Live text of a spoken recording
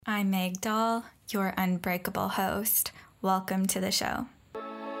I'm Magdal, your unbreakable host. Welcome to the show.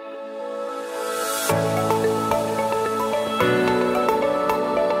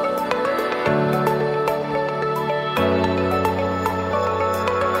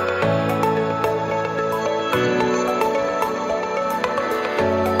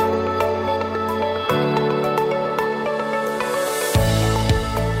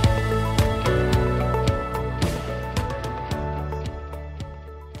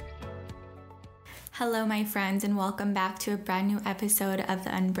 Hello, my friends, and welcome back to a brand new episode of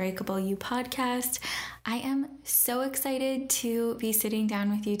the Unbreakable You podcast. I am so excited to be sitting down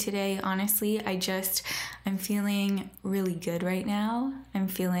with you today. Honestly, I'm feeling really good right now. I'm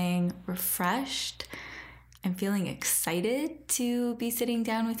feeling refreshed. I'm feeling excited to be sitting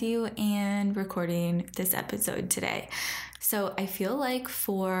down with you and recording this episode today. So I feel like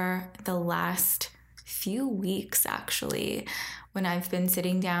for the last few weeks, actually, when I've been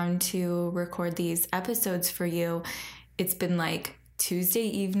sitting down to record these episodes for you, it's been like Tuesday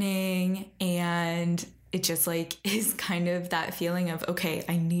evening, and it just is kind of that feeling of, okay,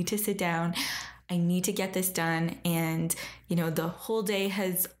 I need to sit down, I need to get this done. And, the whole day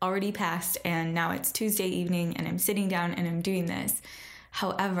has already passed and now it's Tuesday evening and I'm sitting down and I'm doing this.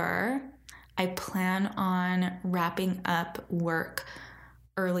 However, I plan on wrapping up work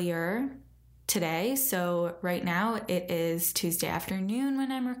earlier today. So right now it is Tuesday afternoon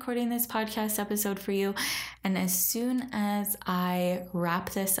when I'm recording this podcast episode for you. And as soon as I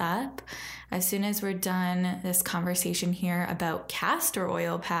wrap this up, as soon as we're done this conversation here about castor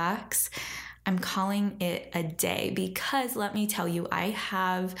oil packs, I'm calling it a day, because let me tell you, I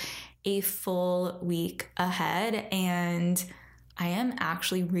have a full week ahead and I am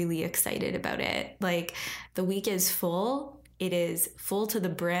actually really excited about it. The week is full. It is full to the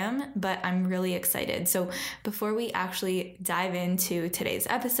brim, but I'm really excited. So before we actually dive into today's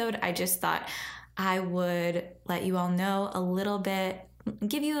episode, I just thought I would let you all know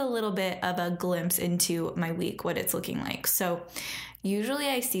give you a little bit of a glimpse into my week, what it's looking like. So usually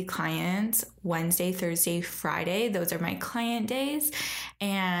I see clients Wednesday, Thursday, Friday. Those are my client days.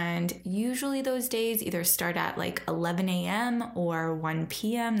 And usually those days either start at 11 a.m. or 1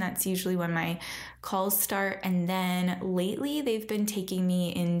 p.m. That's usually when my calls start. And then lately they've been taking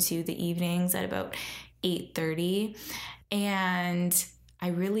me into the evenings at about 8:30. And I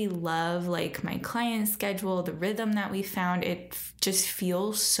really love my client schedule, the rhythm that we found. It just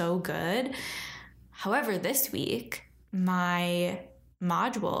feels so good. However, this week, my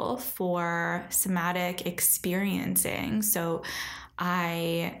module for somatic experiencing. So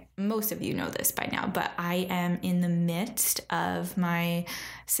most of you know this by now, but I am in the midst of my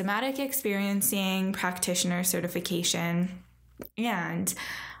somatic experiencing practitioner certification, and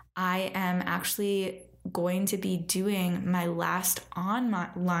I am actually going to be doing my last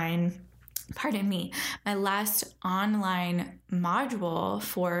online module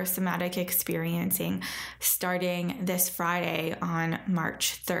for somatic experiencing starting this Friday on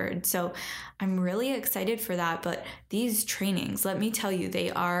March 3rd. So I'm really excited for that. But these trainings, let me tell you,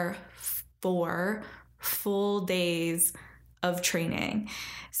 they are 4 full days of training.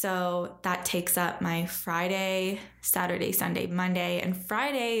 So that takes up my Friday, Saturday, Sunday, Monday, and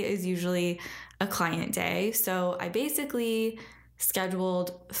Friday is usually a client day. So I basically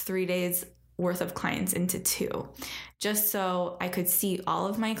scheduled 3 days worth of clients into 2, just so I could see all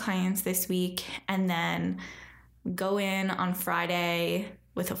of my clients this week and then go in on Friday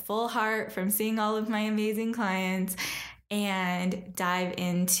with a full heart from seeing all of my amazing clients and dive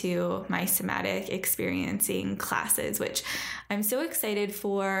into my somatic experiencing classes, which I'm so excited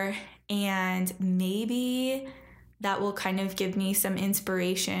for. And maybe that will kind of give me some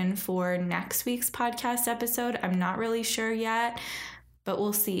inspiration for next week's podcast episode. I'm not really sure yet, but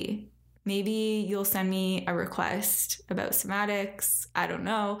we'll see. Maybe you'll send me a request about somatics. I don't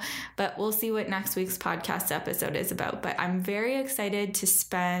know, but we'll see what next week's podcast episode is about. But I'm very excited to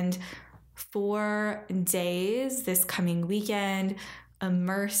spend 4 days this coming weekend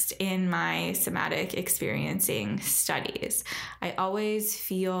immersed in my somatic experiencing studies. I always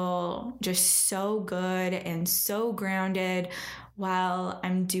feel just so good and so grounded while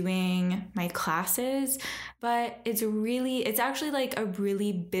I'm doing my classes, but it's actually a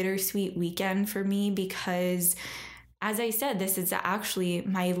really bittersweet weekend for me because, as I said, this is actually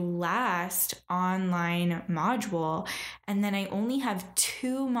my last online module, and then I only have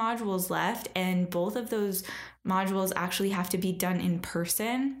 2 modules left, and both of those modules actually have to be done in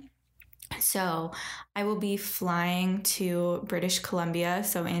person. So I will be flying to British Columbia,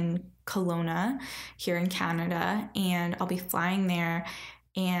 so in Kelowna here in Canada, and I'll be flying there.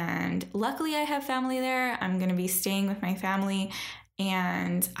 And luckily I have family there. I'm going to be staying with my family,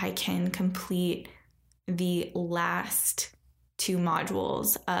 and I can complete the last 2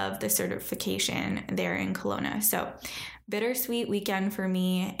 modules of the certification there in Kelowna. So bittersweet weekend for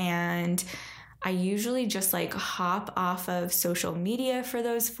me, and I usually just like hop off of social media for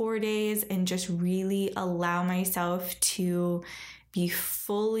those 4 days and just really allow myself to be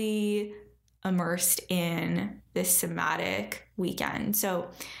fully immersed in this somatic weekend. So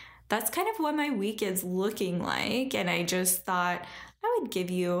that's kind of what my week is looking like. And I just thought I would give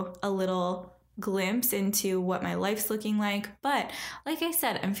you a little glimpse into what my life's looking like. But like I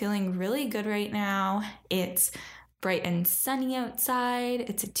said, I'm feeling really good right now. It's bright and sunny outside.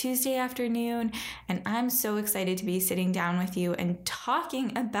 It's a Tuesday afternoon, and I'm so excited to be sitting down with you and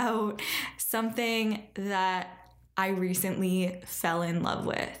talking about something that I recently fell in love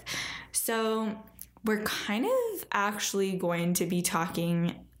with. So we're kind of actually going to be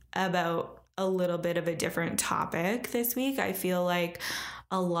talking about a little bit of a different topic this week. I feel like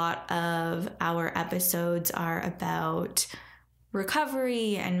a lot of our episodes are about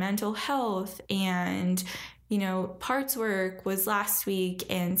recovery and mental health, and parts work was last week,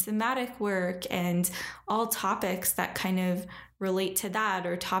 and somatic work, and all topics that kind of relate to that,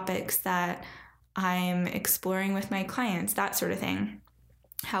 or topics that I'm exploring with my clients, that sort of thing.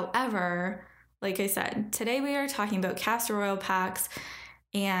 However, like I said, today we are talking about castor oil packs,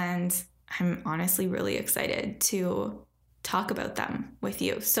 and I'm honestly really excited to talk about them with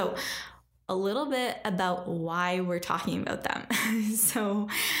you. So a little bit about why we're talking about them. So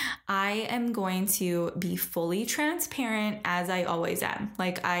I am going to be fully transparent, as I always am.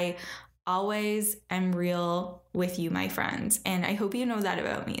 Like, I always am real with you, my friends. And I hope you know that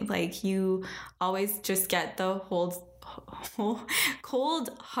about me. Like, you always just get the cold,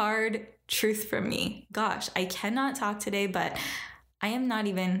 hard truth from me. Gosh, I cannot talk today, but I am not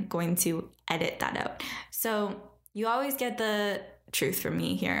even going to edit that out. So you always get the truth from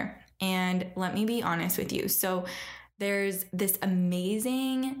me here. And let me be honest with you. So there's this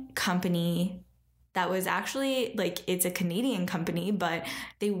amazing company that was actually, like, it's a Canadian company, but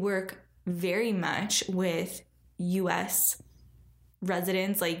they work very much with US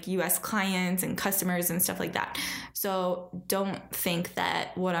residents, like US clients and customers and stuff like that. So don't think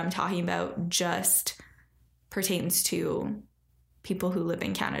that what I'm talking about just pertains to people who live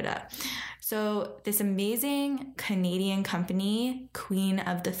in Canada. So this amazing Canadian company, Queen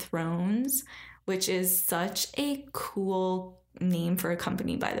of the Thrones, which is such a cool name for a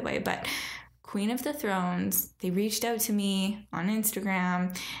company, by the way, but Queen of the Thrones, they reached out to me on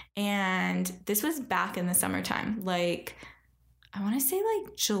Instagram, and this was back in the summertime, like, I want to say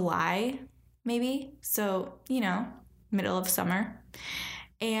like July, maybe. So, middle of summer.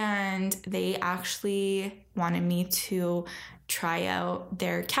 And they actually wanted me to try out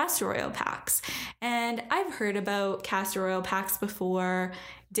their castor oil packs. And I've heard about castor oil packs before,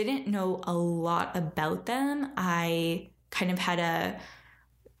 didn't know a lot about them. I kind of had a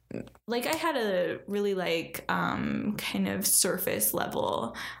really kind of surface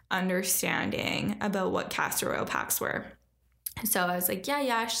level understanding about what castor oil packs were. So I was like,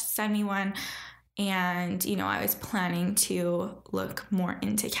 yeah, send me one. And, I was planning to look more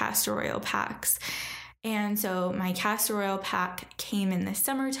into castor oil packs. And so my castor oil pack came in the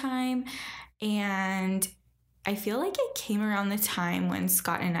summertime, and I feel like it came around the time when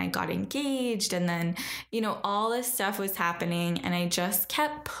Scott and I got engaged, and then, all this stuff was happening, and I just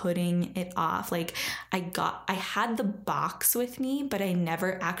kept putting it off. Like, I had the box with me, but I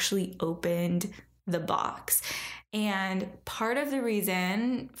never actually opened the box. And part of the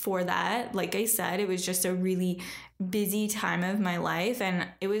reason for that, like I said, it was just a really busy time of my life. And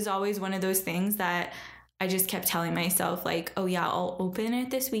it was always one of those things that I just kept telling myself, like, oh yeah, I'll open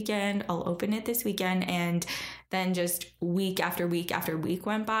it this weekend. And then just week after week after week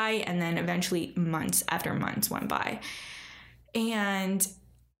went by. And then eventually months after months went by. And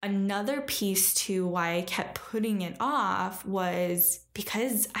another piece to why I kept putting it off was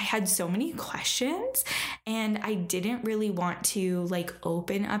because I had so many questions, and I didn't really want to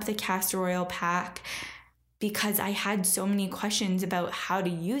open up the castor oil pack because I had so many questions about how to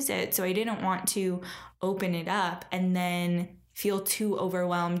use it. So I didn't want to open it up and then feel too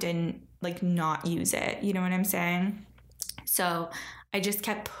overwhelmed and not use it. You know what I'm saying? So I just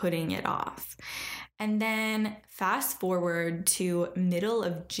kept putting it off. And then fast forward to middle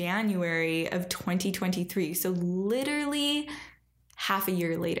of January of 2023. So literally half a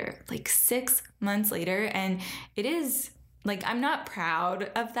year later, 6 months later. And it is I'm not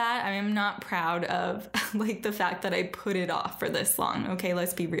proud of that. I mean, I'm not proud of the fact that I put it off for this long. Okay,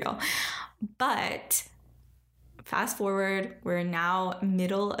 let's be real. But fast forward, we're now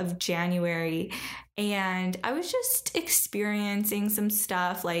middle of January, and I was just experiencing some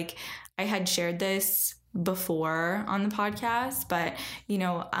stuff. Like, I had shared this before on the podcast, but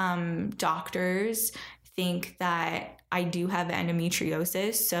doctors think that I do have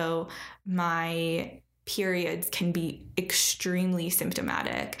endometriosis, so my periods can be extremely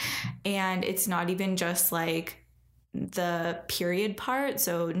symptomatic. And it's not even just like the period part,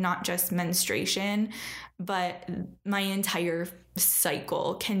 so not just menstruation, but my entire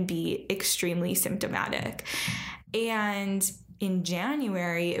cycle can be extremely symptomatic. And in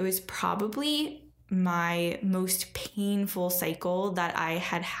January, it was probably my most painful cycle that I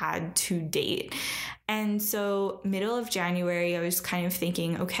had had to date. And so middle of January, I was kind of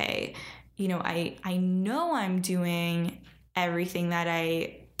thinking, okay, I know I'm doing everything that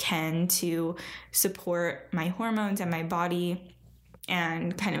I can to support my hormones and my body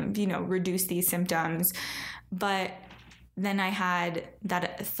and kind of, reduce these symptoms. But then I had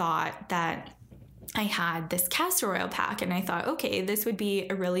that thought that I had this castor oil pack, and I thought, okay, this would be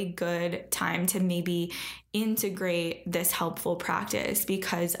a really good time to maybe integrate this helpful practice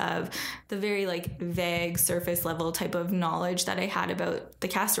because of the very vague surface level type of knowledge that I had about the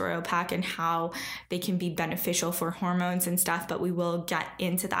castor oil pack and how they can be beneficial for hormones and stuff, but we will get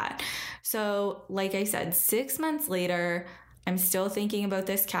into that. So like I said, 6 months later, I'm still thinking about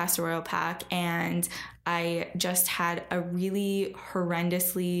this castor oil pack, and I just had a really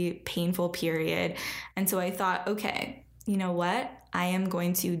horrendously painful period. And so I thought, okay, you know what? I am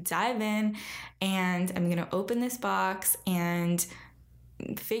going to dive in and I'm going to open this box and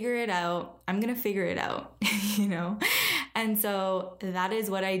figure it out. I'm going to figure it out, And so that is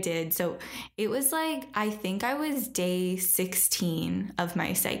what I did. So it was I think I was day 16 of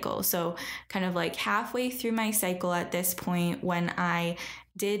my cycle. So kind of halfway through my cycle at this point when I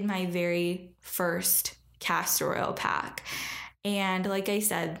did my very first castor oil pack. And like I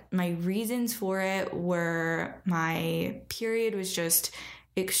said, my reasons for it were my period was just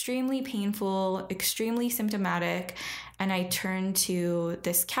extremely painful, extremely symptomatic, and I turned to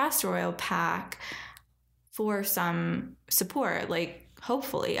this castor oil pack for some support.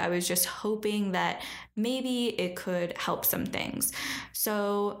 Hopefully, I was just hoping that maybe it could help some things.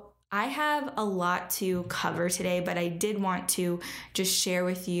 So I have a lot to cover today, but I did want to just share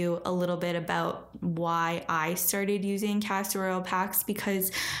with you a little bit about why I started using castor oil packs,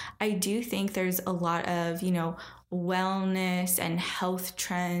 because I do think there's a lot of, wellness and health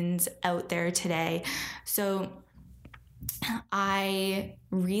trends out there today. So I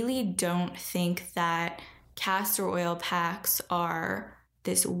really don't think that castor oil packs are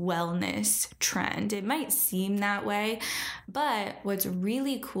this wellness trend. It might seem that way, but what's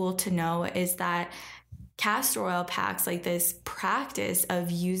really cool to know is that castor oil packs, this practice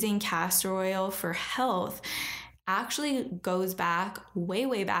of using castor oil for health, actually goes back,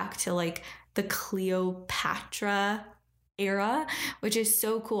 way back to the Cleopatra era, which is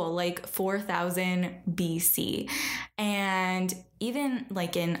so cool, 4000 BC. And even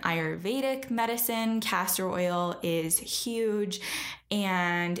in Ayurvedic medicine, castor oil is huge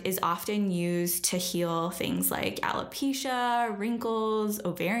and is often used to heal things like alopecia, wrinkles,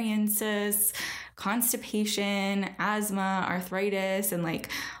 ovarian cysts, constipation, asthma, arthritis, and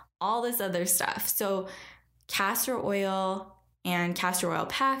all this other stuff. So castor oil and castor oil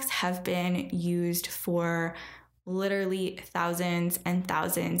packs have been used for literally thousands and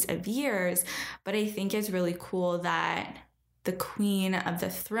thousands of years. But I think it's really cool that the Queen of the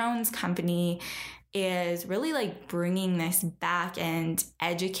Thrones company is really bringing this back and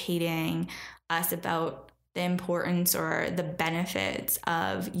educating us about the importance or the benefits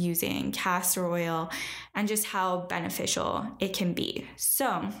of using castor oil and just how beneficial it can be.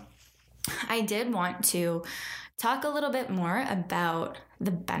 So I did want to talk a little bit more about the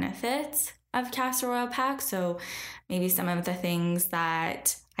benefits of castor oil packs. So maybe some of the things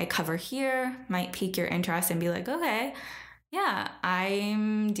that I cover here might pique your interest and be okay, yeah,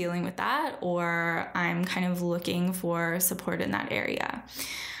 I'm dealing with that, or I'm kind of looking for support in that area.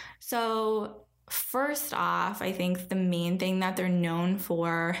 So first off, I think the main thing that they're known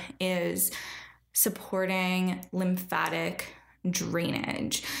for is supporting lymphatic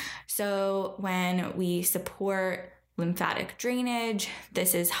drainage. So when we support lymphatic drainage,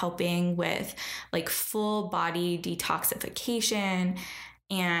 this is helping with full body detoxification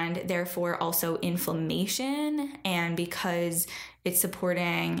and therefore also inflammation. And because it's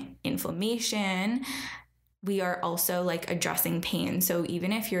supporting inflammation, we are also addressing pain. So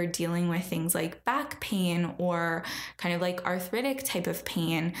even if you're dealing with things like back pain or kind of arthritic type of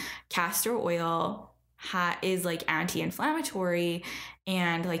pain, castor oil is like anti-inflammatory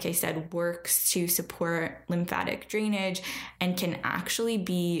and, like I said, works to support lymphatic drainage and can actually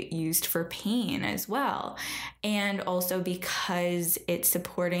be used for pain as well. And also because it's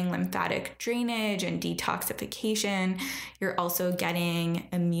supporting lymphatic drainage and detoxification, you're also getting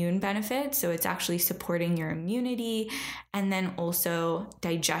immune benefits. So it's actually supporting your immunity and then also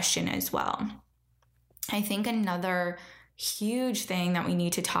digestion as well. I think another huge thing that we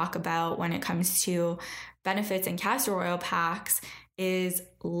need to talk about when it comes to benefits in castor oil packs is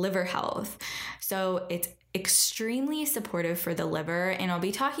liver health. So it's extremely supportive for the liver, and I'll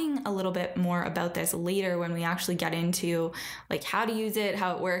be talking a little bit more about this later when we actually get into like how to use it,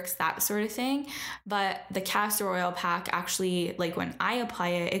 how it works, that sort of thing. But the castor oil pack actually, like when I apply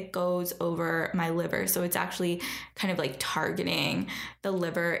it, it goes over my liver. So it's actually kind of like targeting the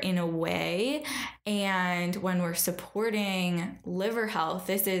liver in a way. And when we're supporting liver health,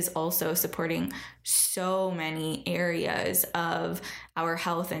 this is also supporting so many areas of our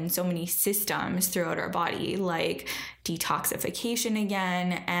health and so many systems throughout our body, like detoxification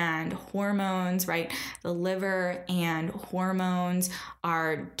again and hormones, right? The liver and hormones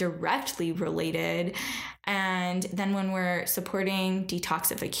are directly related. And then when we're supporting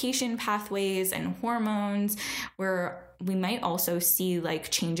detoxification pathways and hormones, we might also see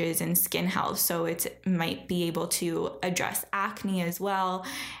like changes in skin health. So it might be able to address acne as well,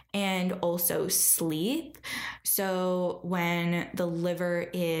 and also sleep. So when the liver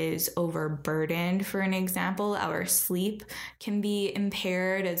is overburdened, for an example, our sleep can be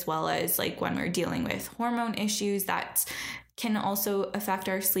impaired, as well as like when we're dealing with hormone issues, that can also affect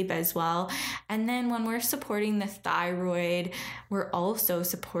our sleep as well. And then when we're supporting the thyroid, we're also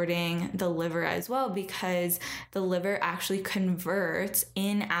supporting the liver as well, because the liver actually converts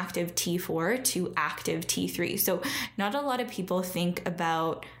inactive T4 to active T3. So not a lot of people think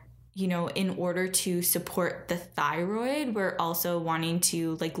about, you know, in order to support the thyroid, we're also wanting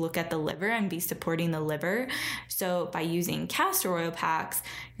to like look at the liver and be supporting the liver. So by using castor oil packs,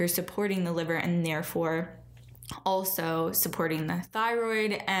 you're supporting the liver and therefore also supporting the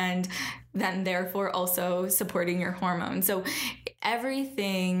thyroid, and then therefore also supporting your hormones. So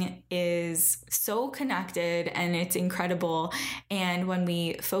everything is so connected and it's incredible. And when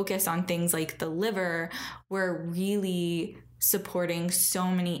we focus on things like the liver, we're really supporting so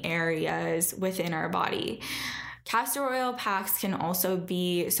many areas within our body. Castor oil packs can also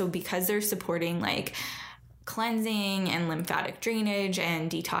be, so because they're supporting like cleansing and lymphatic drainage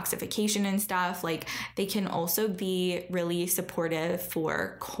and detoxification and stuff, like they can also be really supportive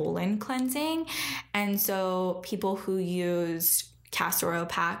for colon cleansing. And so people who use castor oil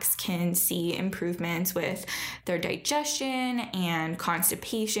packs can see improvements with their digestion and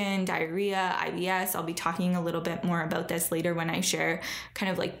constipation, diarrhea, IBS. I'll be talking a little bit more about this later when I share kind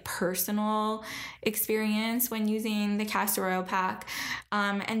of like personal experience when using the castor oil pack.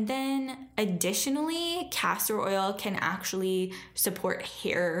 And then additionally, castor oil can actually support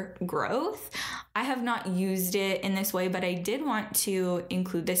hair growth. I have not used it in this way, but I did want to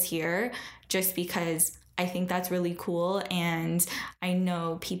include this here just because I think that's really cool, and I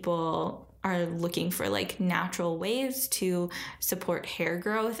know people are looking for like natural ways to support hair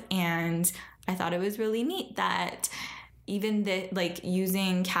growth, and I thought it was really neat that even like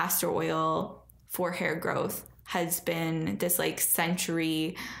using castor oil for hair growth has been this like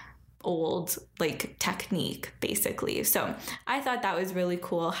century old like technique basically. So I thought that was really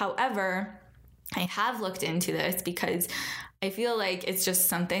cool. However, I have looked into this because I feel like it's just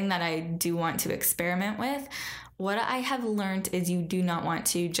something that I do want to experiment with. What I have learned is you do not want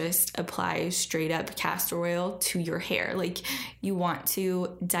to just apply straight up castor oil to your hair. Like you want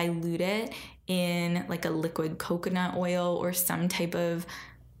to dilute it in like a liquid coconut oil or some type of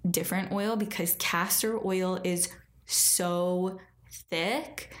different oil, because castor oil is so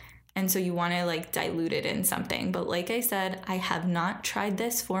thick. And so you want to like dilute it in something. But like I said, I have not tried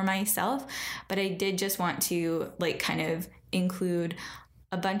this for myself, but I did just want to like kind of include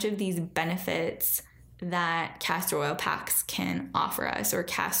a bunch of these benefits that castor oil packs can offer us, or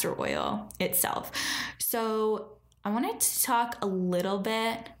castor oil itself. So I wanted to talk a little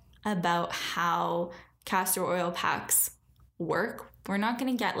bit about how castor oil packs work. We're not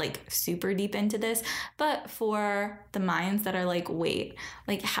going to get like super deep into this, but for the minds that are like, wait,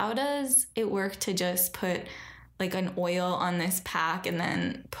 like how does it work to just put like an oil on this pack and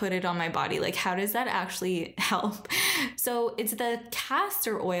then put it on my body? Like how does that actually help? So it's the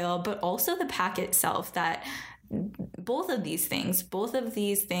castor oil, but also the pack itself that both of these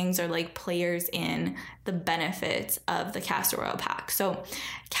things are like players in the benefits of the castor oil pack. So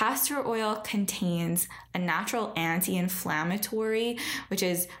castor oil contains a natural anti-inflammatory, which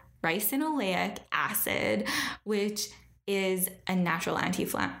is ricinoleic acid, which is a natural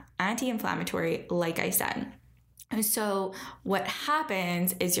anti-inflammatory, like I said. So what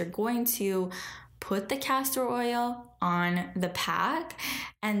happens is you're going to put the castor oil on the pack,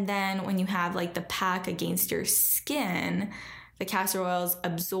 and then when you have like the pack against your skin, the castor oil is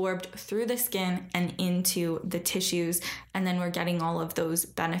absorbed through the skin and into the tissues, and then we're getting all of those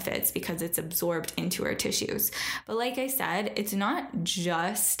benefits because it's absorbed into our tissues. But like I said, it's not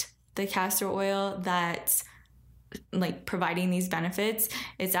just the castor oil that's like providing these benefits.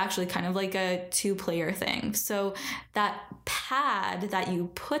 It's actually kind of like a two-player thing. So that pad that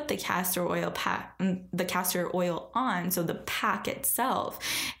you put the castor oil on, so the pack itself,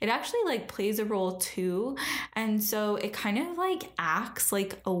 it actually like plays a role too. And so it kind of like acts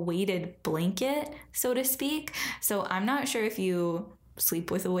like a weighted blanket, so to speak. So I'm not sure if you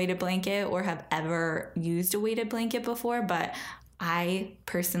sleep with a weighted blanket or have ever used a weighted blanket before, but I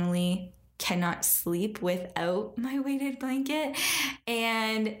personally cannot sleep without my weighted blanket.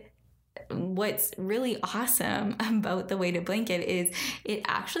 And what's really awesome about the weighted blanket is it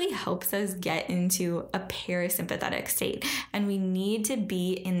actually helps us get into a parasympathetic state. And we need to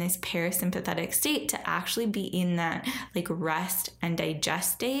be in this parasympathetic state to actually be in that like rest and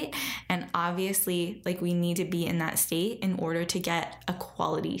digest state. And obviously, like we need to be in that state in order to get a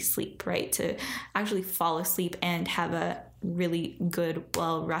quality sleep, right? To actually fall asleep and have a really good,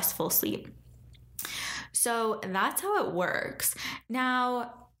 well, restful sleep. So that's how it works.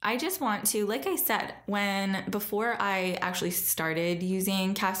 Now, I just want to, like I said, before I actually started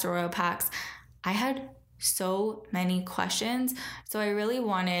using castor oil packs, I had so many questions. So I really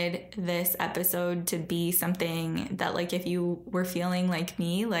wanted this episode to be something that, like, if you were feeling like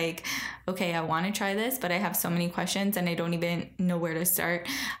me, like, okay, I want to try this, but I have so many questions and I don't even know where to start.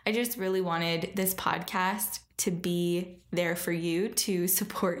 I just really wanted this podcast to be there for you, to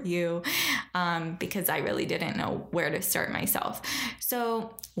support you, because I really didn't know where to start myself.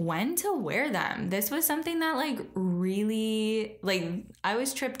 So when to wear them? This was something that like really, like I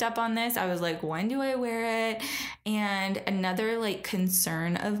was tripped up on this. I was like, when do I wear it? And another like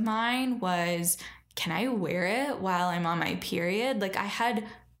concern of mine was, can I wear it while I'm on my period? Like I had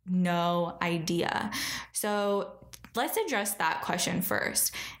no idea. So let's address that question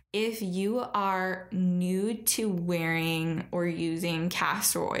first. If you are new to wearing or using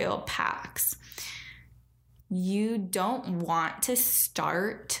castor oil packs, you don't want to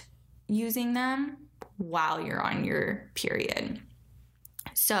start using them while you're on your period.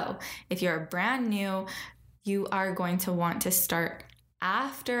 So if you're brand new, you are going to want to start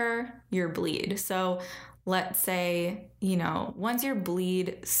after your bleed. So let's say, once your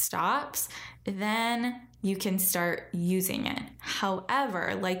bleed stops, then you can start using it.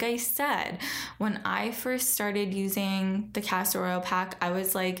 However, like I said, when I first started using the castor oil pack, I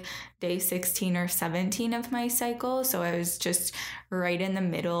was like day 16 or 17 of my cycle. So I was just right in the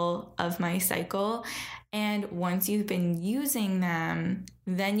middle of my cycle. And once you've been using them,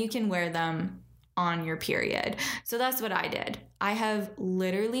 then you can wear them on your period. So that's what I did. I have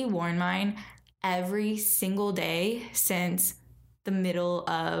literally worn mine every single day since the middle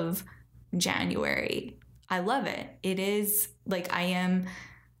of January. I love it. It is like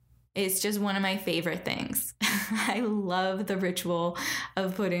it's just one of my favorite things. I love the ritual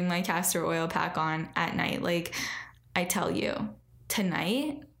of putting my castor oil pack on at night. Like I tell you,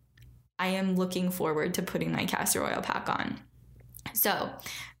 tonight I am looking forward to putting my castor oil pack on. So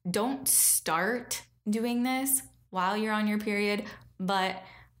don't start doing this while you're on your period, but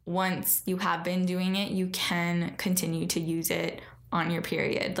once you have been doing it, you can continue to use it on your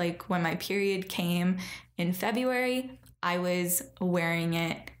period. Like when my period came in February, I was wearing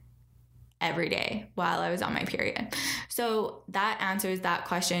it every day while I was on my period. So that answers that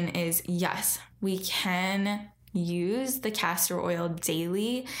question is yes, we can use the castor oil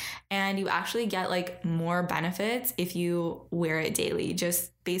daily, and you actually get like more benefits if you wear it daily.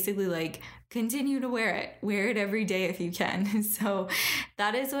 Just basically like continue to wear it every day if you can. So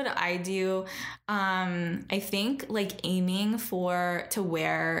that is what I do. I think like aiming to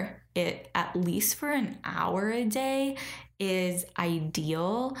wear it at least for an hour a day is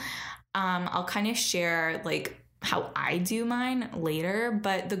ideal. I'll kind of share like how I do mine later,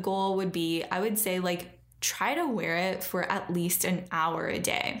 but the goal would be, I would say like try to wear it for at least an hour a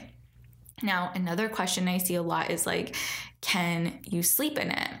day. Now, another question I see a lot is like, can you sleep in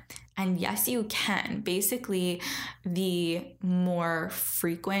it? And yes, you can. Basically, the more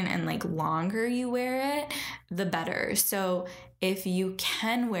frequent and like longer you wear it, the better. So if you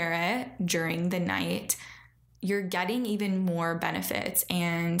can wear it during the night, you're getting even more benefits.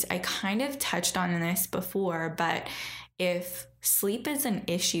 And I kind of touched on this before, but if sleep is an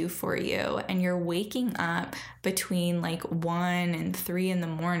issue for you and you're waking up between like 1 and 3 in the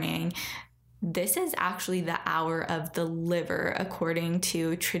morning, this is actually the hour of the liver, according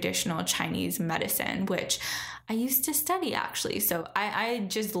to traditional Chinese medicine, which I used to study actually. So I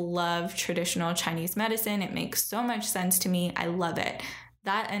just love traditional Chinese medicine. It makes so much sense to me. I love it.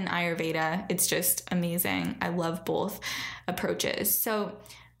 That and Ayurveda, it's just amazing. I love both approaches. So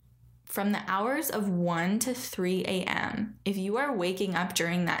from the hours of 1 to 3 a.m., if you are waking up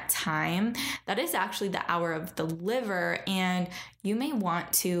during that time, that is actually the hour of the liver, and you may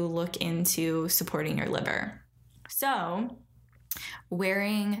want to look into supporting your liver. So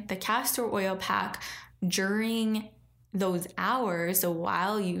wearing the castor oil pack during those hours, so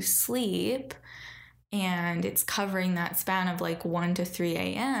while you sleep, and it's covering that span of like 1 to 3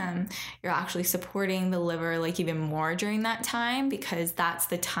 a.m., you're actually supporting the liver like even more during that time, because that's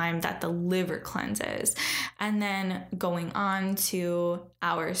the time that the liver cleanses. And then going on to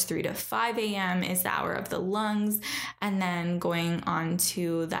hours 3 to 5 a.m. is the hour of the lungs. And then going on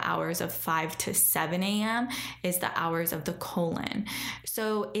to the hours of 5 to 7 a.m. is the hours of the colon.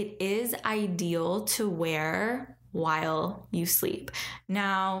 So it is ideal to wear while you sleep.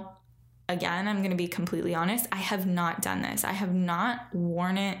 Now, again, I'm going to be completely honest. I have not done this. I have not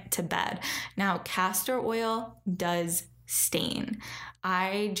worn it to bed. Now, castor oil does stain.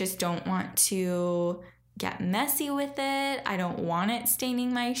 I just don't want to get messy with it. I don't want it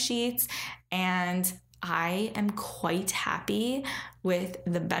staining my sheets. And I am quite happy with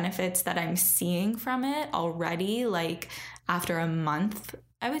the benefits that I'm seeing from it already. Like after a month,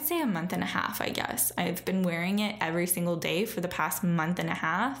 I would say a month and a half, I guess. I've been wearing it every single day for the past month and a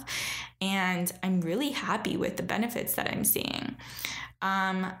half, and I'm really happy with the benefits that I'm seeing.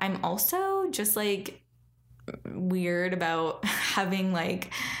 I'm also just like weird about having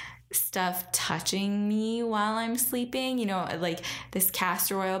like stuff touching me while I'm sleeping. You know, like this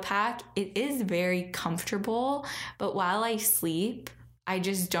castor oil pack, it is very comfortable, but while I sleep, I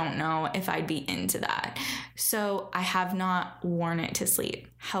just don't know if I'd be into that. So I have not worn it to sleep.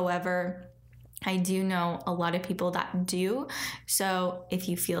 However, I do know a lot of people that do. So if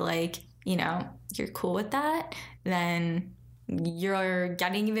you feel like, you know, you're cool with that, then you're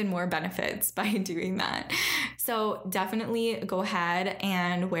getting even more benefits by doing that. So definitely go ahead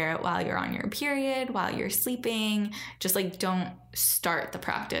and wear it while you're on your period, while you're sleeping. Just like don't start the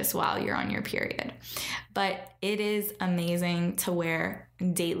practice while you're on your period. But it is amazing to wear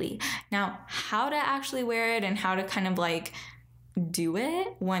daily. Now, how to actually wear it and how to kind of like do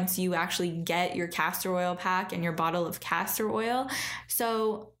it once you actually get your castor oil pack and your bottle of castor oil.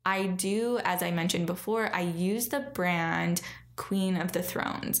 So I do, as I mentioned before, I use the brand Queen of the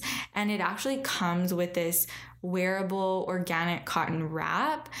Thrones, and it actually comes with this wearable organic cotton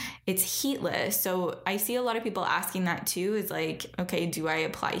wrap. It's heatless. So I see a lot of people asking that too, is like, okay, do I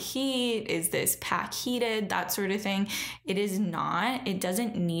apply heat? Is this pack heated? That sort of thing. It is not. It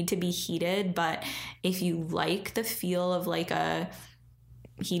doesn't need to be heated, but if you like the feel of like a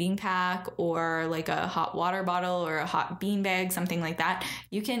heating pack or like a hot water bottle or a hot bean bag, something like that,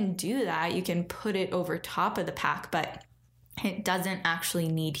 you can do that. You can put it over top of the pack, but it doesn't actually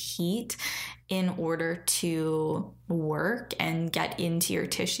need heat in order to work and get into your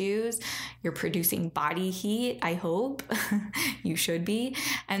tissues. You're producing body heat, I hope. You should be.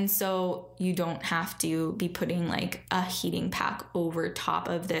 And so you don't have to be putting like a heating pack over top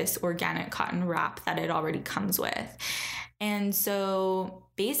of this organic cotton wrap that it already comes with. And so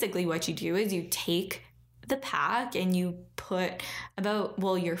basically what you do is you take the pack and you put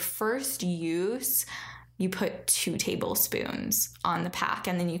your first use, you put 2 tablespoons on the pack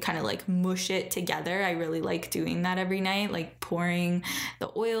and then you kind of like mush it together. I really like doing that every night, like pouring the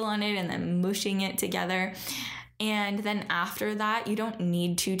oil on it and then mushing it together. And then after that, you don't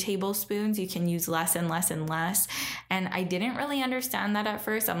need 2 tablespoons. You can use less and less and less. And I didn't really understand that at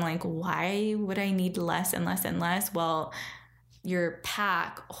first. I'm like, why would I need less and less and less? Well, your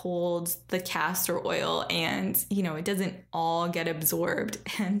pack holds the castor oil and, you know, it doesn't all get absorbed.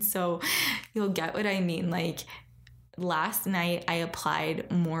 And so you'll get what I mean. Like last night I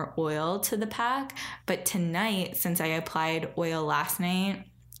applied more oil to the pack, but tonight, since I applied oil last night,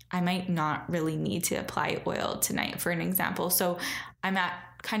 I might not really need to apply oil tonight, for an example. So I'm at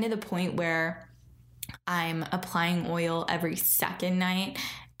kind of the point where I'm applying oil every second night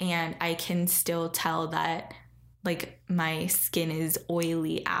and I can still tell that like my skin is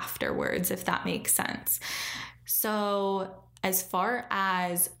oily afterwards, if that makes sense. So as far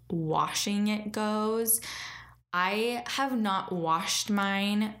as washing it goes, I have not washed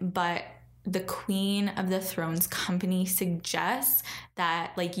mine, but the Queen of the Thrones company suggests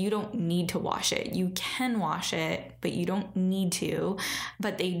that like you don't need to wash it. You can wash it, but you don't need to.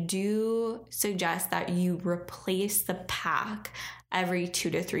 But they do suggest that you replace the pack every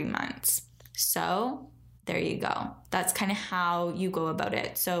 2 to 3 months. So there you go. That's kind of how you go about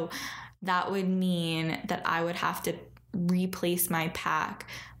it. So that would mean that I would have to replace my pack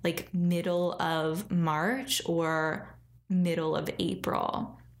like middle of March or middle of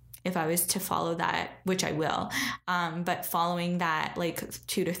April if I was to follow that, which I will. But following that like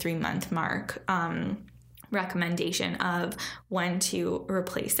 2 to 3 month mark, recommendation of when to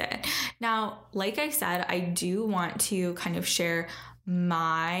replace it. Now, like I said, I do want to kind of share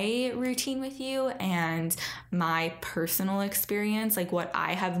my routine with you and my personal experience, like what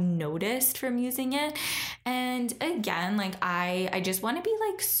I have noticed from using it. And again, like I just want to be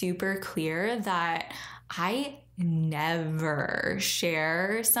like super clear that I never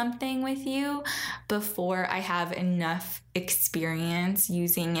share something with you before I have enough experience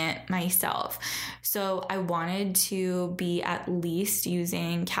using it myself. So I wanted to be at least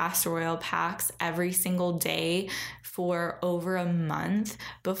using castor oil packs every single day for over a month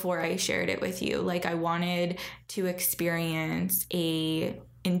before I shared it with you. Like I wanted to experience a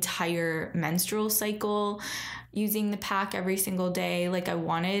entire menstrual cycle using the pack every single day. Like I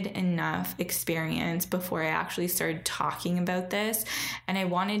wanted enough experience before I actually started talking about this. And I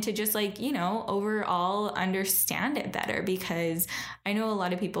wanted to just like, you know, overall understand it better, because I know a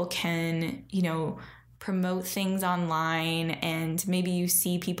lot of people can, you know, promote things online, and maybe you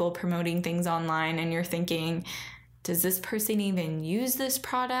see people promoting things online and you're thinking, does this person even use this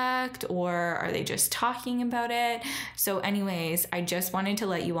product, or are they just talking about it? So anyways, I just wanted to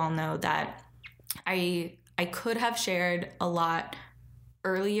let you all know that I could have shared a lot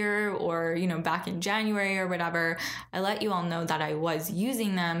earlier, or, you know, back in January or whatever. I let you all know that I was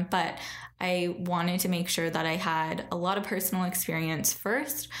using them, but I wanted to make sure that I had a lot of personal experience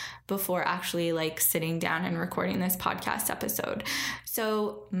first before actually like sitting down and recording this podcast episode.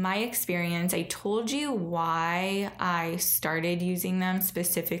 So my experience, I told you why I started using them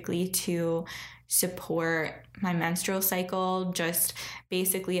specifically to support my menstrual cycle. Just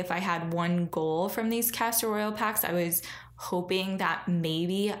basically, if I had one goal from these castor oil packs, I was hoping that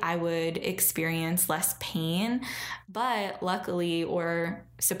maybe I would experience less pain. But luckily, or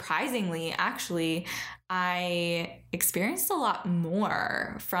surprisingly, actually, I experienced a lot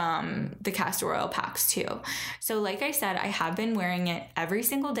more from the castor oil packs too. So like I said, I have been wearing it every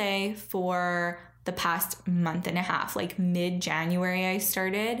single day for the past month and a half. Like mid-January I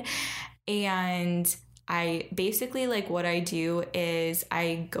started, and I basically, like, what I do is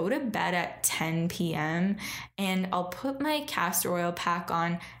I go to bed at 10 p.m. and I'll put my castor oil pack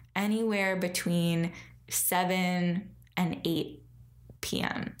on anywhere between 7 and 8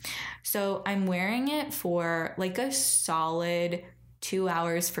 p.m. So I'm wearing it for like a solid 2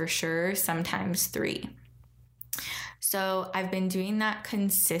 hours for sure, sometimes 3. So I've been doing that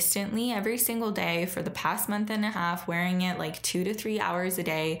consistently every single day for the past month and a half, wearing it like 2 to 3 hours a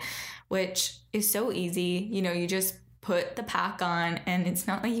day, which is so easy. You know, you just put the pack on and it's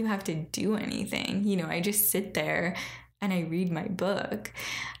not like you have to do anything. You know, I just sit there and I read my book.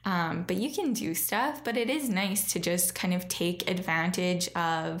 But you can do stuff, but it is nice to just kind of take advantage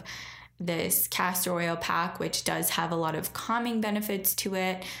of this castor oil pack, which does have a lot of calming benefits to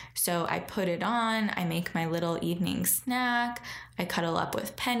it. So I put it on, I make my little evening snack, I cuddle up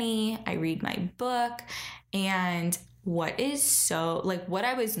with Penny, I read my book. And what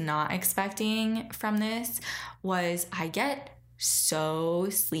I was not expecting from this was I get so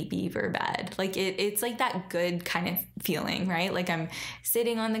sleepy for bed. Like it's like that good kind of feeling, right? Like I'm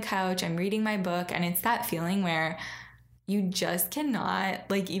sitting on the couch, I'm reading my book, and it's that feeling where you just cannot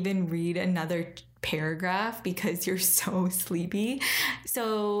like even read another paragraph because you're so sleepy.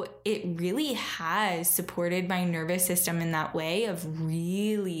 So it really has supported my nervous system in that way of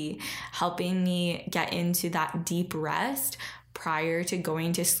really helping me get into that deep rest prior to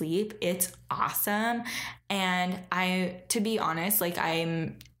going to sleep. It's awesome. And to be honest, like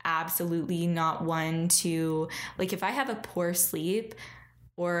I'm absolutely not one to, like, if I have a poor sleep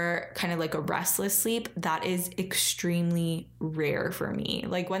or kind of like a restless sleep, that is extremely rare for me.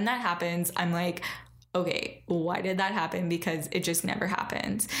 Like when that happens, I'm like, okay, why did that happen? Because it just never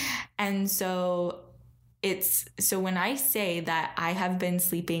happens. And so when I say that I have been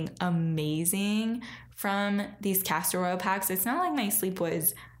sleeping amazing from these castor oil packs, it's not like my sleep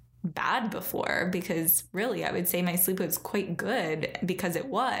was bad before, because really I would say my sleep was quite good because it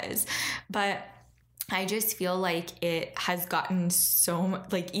was. But I just feel like it has gotten so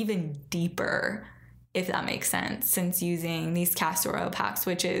like even deeper, if that makes sense, since using these castor oil packs,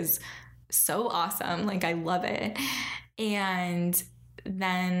 which is so awesome. Like, I love it. And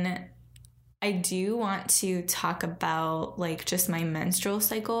then I do want to talk about like just my menstrual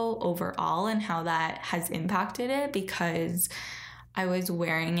cycle overall and how that has impacted it, because I was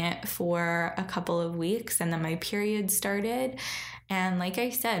wearing it for a couple of weeks and then my period started. And like I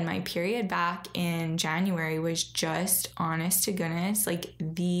said, my period back in January was just, honest to goodness, like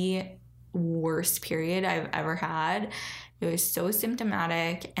the worst period I've ever had. It was so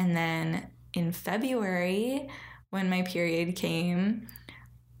symptomatic. And then in February, when my period came,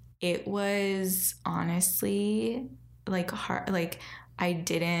 it was honestly like hard. Like, I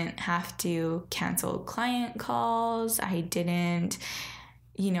didn't have to cancel client calls. I didn't,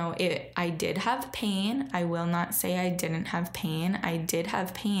 I did have pain. I will not say I didn't have pain. I did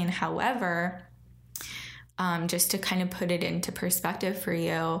have pain. However, just to kind of put it into perspective for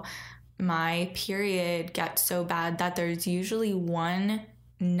you, my period gets so bad that there's usually one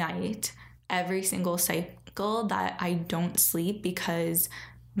night every single cycle that I don't sleep because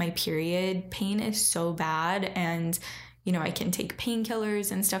my period pain is so bad. And I can take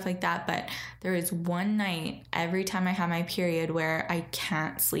painkillers and stuff like that, but there is one night every time I have my period where I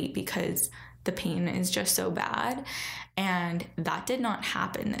can't sleep because the pain is just so bad. And that did not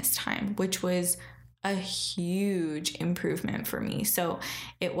happen this time, which was a huge improvement for me. So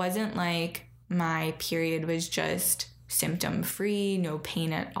it wasn't like my period was just symptom free, no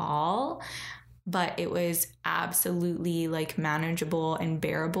pain at all, but it was absolutely like manageable and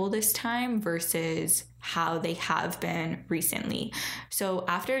bearable this time versus how they have been recently. So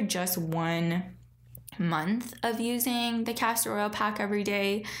after just 1 month of using the castor oil pack every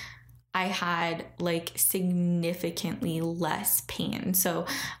day, I had like significantly less pain. So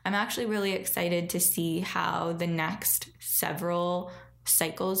I'm actually really excited to see how the next several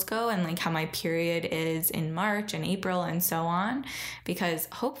cycles go and like how my period is in March and April and so on, because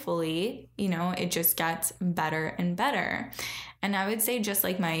hopefully, it just gets better and better. And I would say just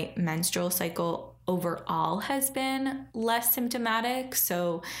like my menstrual cycle overall has been less symptomatic.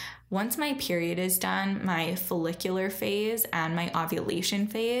 So once my period is done, my follicular phase and my ovulation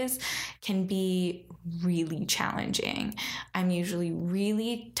phase can be really challenging. I'm usually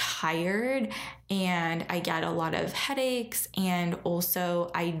really tired and I get a lot of headaches, and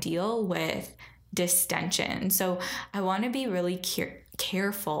also I deal with distension. So I want to be really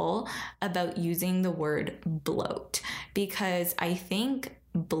careful about using the word bloat, because I think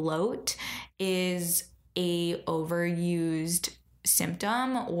bloat is a overused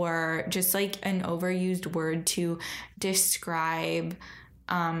symptom or just like an overused word to describe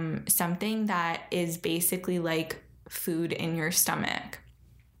something that is basically like food in your stomach.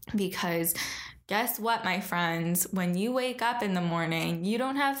 Because guess what, my friends, when you wake up in the morning, you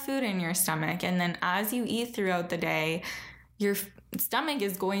don't have food in your stomach. And then as you eat throughout the day, your stomach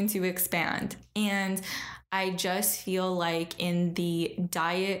is going to expand. And I just feel like in the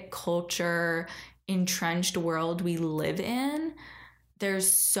diet culture entrenched world we live in, there's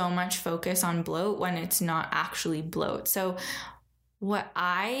so much focus on bloat when it's not actually bloat. So what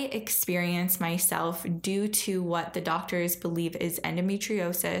I experience myself due to what the doctors believe is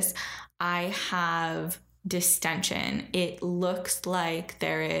endometriosis, I have distension. It looks like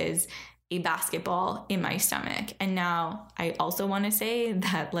there is a basketball in my stomach. And now I also want to say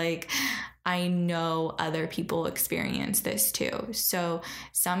that like I know other people experience this too. So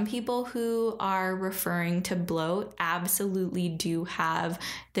some people who are referring to bloat absolutely do have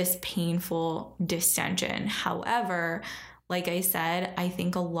this painful distension. However, like I said, I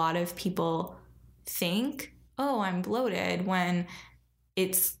think a lot of people think, oh, I'm bloated, when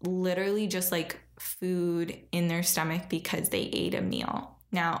it's literally just like food in their stomach because they ate a meal.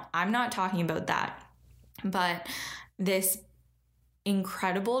 Now, I'm not talking about that, but this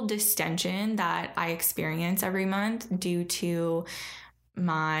incredible distension that I experience every month due to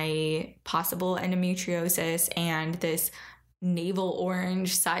my possible endometriosis and this navel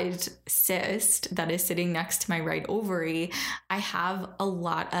orange sized cyst that is sitting next to my right ovary, I have a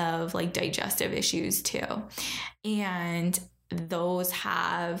lot of like digestive issues too. And those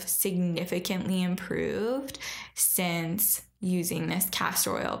have significantly improved since using this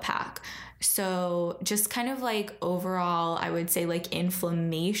castor oil pack. So just kind of like overall, I would say like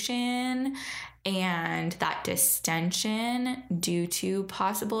inflammation and that distension due to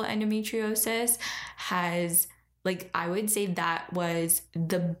possible endometriosis has, like, I would say that was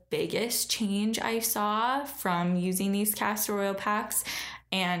the biggest change I saw from using these castor oil packs.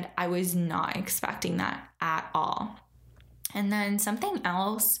 And I was not expecting that at all. And then something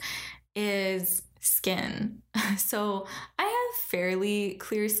else is skin. So I have fairly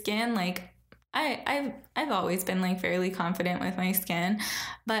clear skin. Like, I've always been like fairly confident with my skin,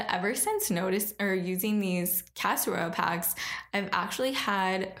 but ever since using these castor oil packs, I've actually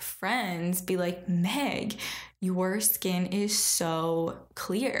had friends be like, Meg, your skin is so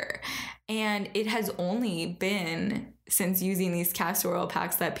clear. And it has only been since using these castor oil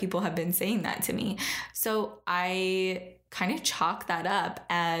packs that people have been saying that to me. So I kind of chalk that up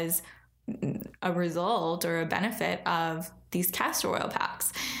as a result or a benefit of these castor oil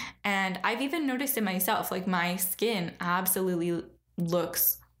packs. And I've even noticed it myself, like my skin absolutely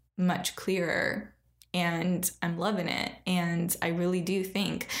looks much clearer and I'm loving it. And I really do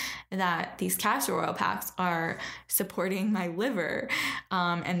think that these castor oil packs are supporting my liver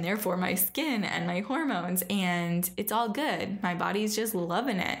and therefore my skin and my hormones, and it's all good. My body's just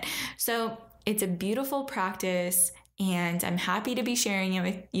loving it. So it's a beautiful practice, and I'm happy to be sharing it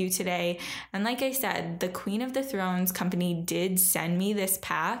with you today. And like I said, the Queen of the Thrones company did send me this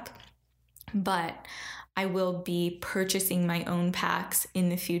pack, but I will be purchasing my own packs in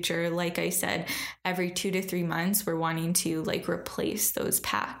the future. Like I said, every 2 to 3 months, we're wanting to like replace those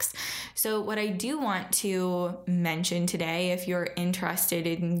packs. So what I do want to mention today, if you're interested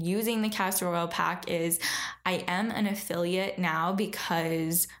in using the castor oil pack, is I am an affiliate now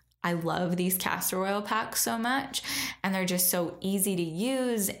because I love these castor oil packs so much, and they're just so easy to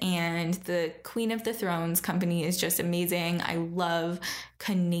use, and the Queen of the Thrones company is just amazing. I love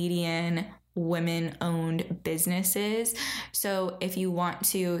Canadian women-owned businesses. So if you want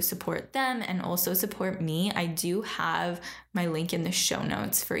to support them and also support me, I do have my link in the show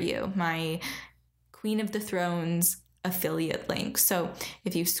notes for you, my Queen of the Thrones affiliate link. So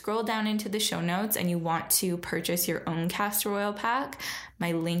if you scroll down into the show notes and you want to purchase your own castor oil pack,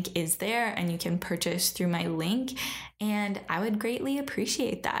 my link is there and you can purchase through my link, and I would greatly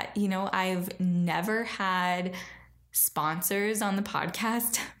appreciate that. You know, I've never had sponsors on the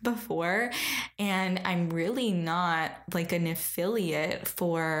podcast before, and I'm really not like an affiliate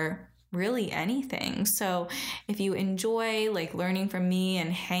for really anything. So if you enjoy like learning from me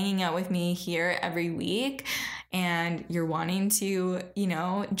and hanging out with me here every week, and you're wanting to, you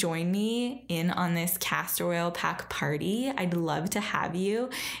know, join me in on this castor oil pack party, I'd love to have you.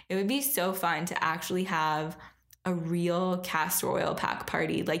 It would be so fun to actually have a real castor oil pack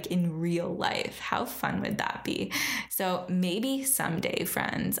party, like in real life. How fun would that be? So maybe someday,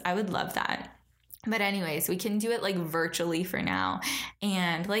 friends, I would love that. But anyways, we can do it like virtually for now.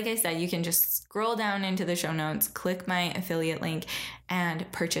 And like I said, you can just scroll down into the show notes, click my affiliate link, and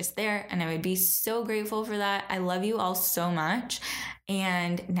purchase there. And I would be so grateful for that. I love you all so much.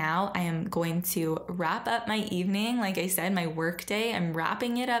 And now I am going to wrap up my evening. Like I said, my work day, I'm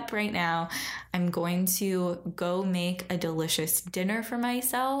wrapping it up right now. I'm going to go make a delicious dinner for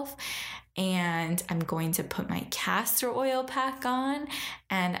myself, and I'm going to put my castor oil pack on,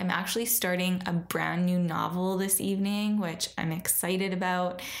 and I'm actually starting a brand new novel this evening, which I'm excited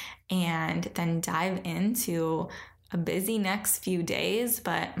about, and then dive into a busy next few days,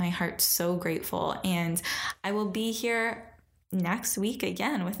 but my heart's so grateful, and I will be here next week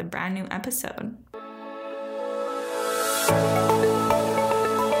again with a brand new episode.